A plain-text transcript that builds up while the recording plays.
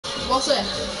what's it?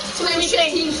 So let me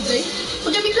think. Team to do.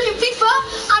 We're going to be playing FIFA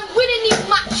and winning these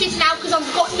matches now because I've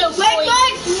got no points. Wait,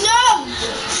 no!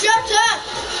 Shut up!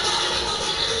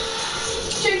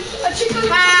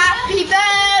 Happy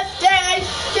birthday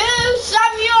to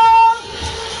Samuel!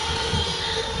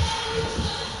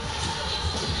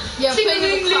 Yeah, play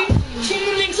with the crap team.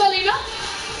 Ting-a-ling, Salina.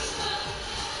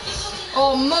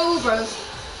 Oh, Mo, bro.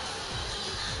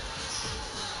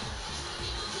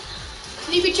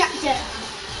 Leave it checked it.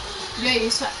 Yeah, you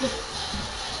said it.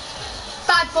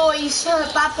 Bad boys,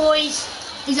 bad boys.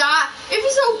 He's like, if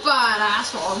he's so bad,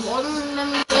 that's what I want.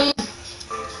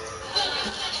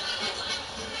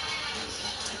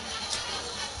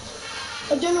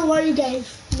 I don't know why you gave.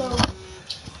 No.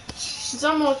 It's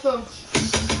on my phone.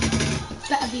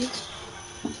 Better be. You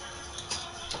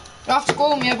have to go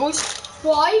home, yeah, boys.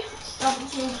 Why? You have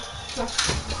to go.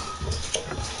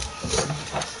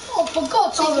 Oh, for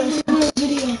God's sake.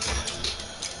 Video.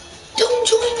 Don't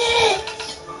join it.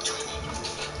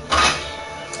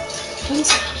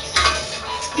 Please.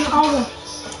 Oh.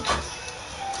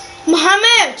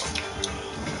 Mohammed!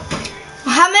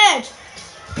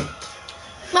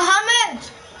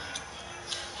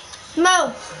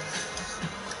 Mo!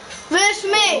 Verse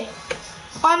me!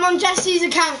 I'm on Jesse's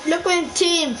account. Look at the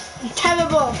team. I'm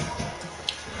terrible.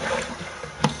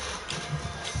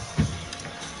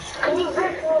 Can you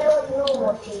verse me like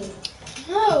normal team?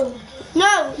 No,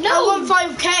 I want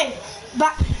 5k.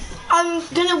 But I'm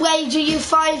gonna wager you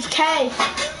 5k.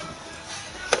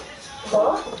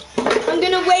 What? I'm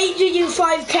gonna wager you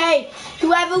 5k.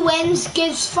 Whoever wins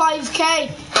gives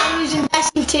 5k. I'm using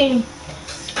Jesse's team.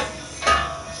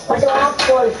 I don't have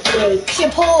 5k. Because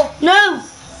you're poor. No!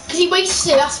 Because he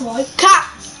wasted it, that's why. Cat!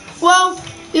 Well,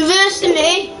 you're versing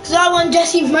me because I want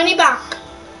Jesse's money back.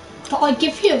 But I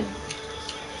give you.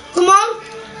 Come on.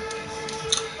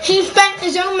 He spent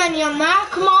his own money on that.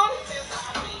 Come on.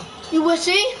 You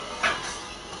wussy.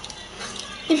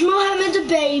 Is Mohammed a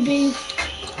baby?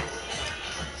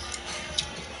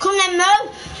 Come then,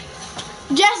 Mo.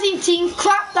 Jesse's team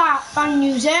crap that I'm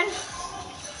using.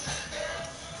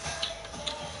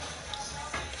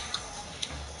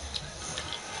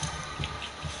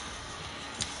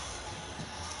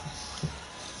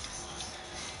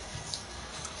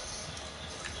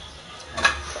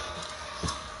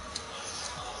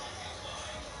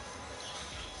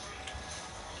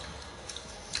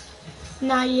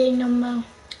 Nah, he ain't no Mo.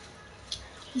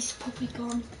 He's probably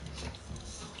gone.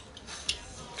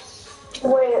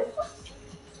 Wait.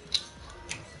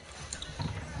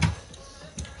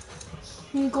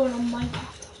 I'm going on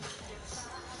Minecraft.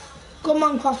 Go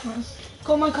Minecraft, man.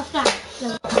 Go on Minecraft now.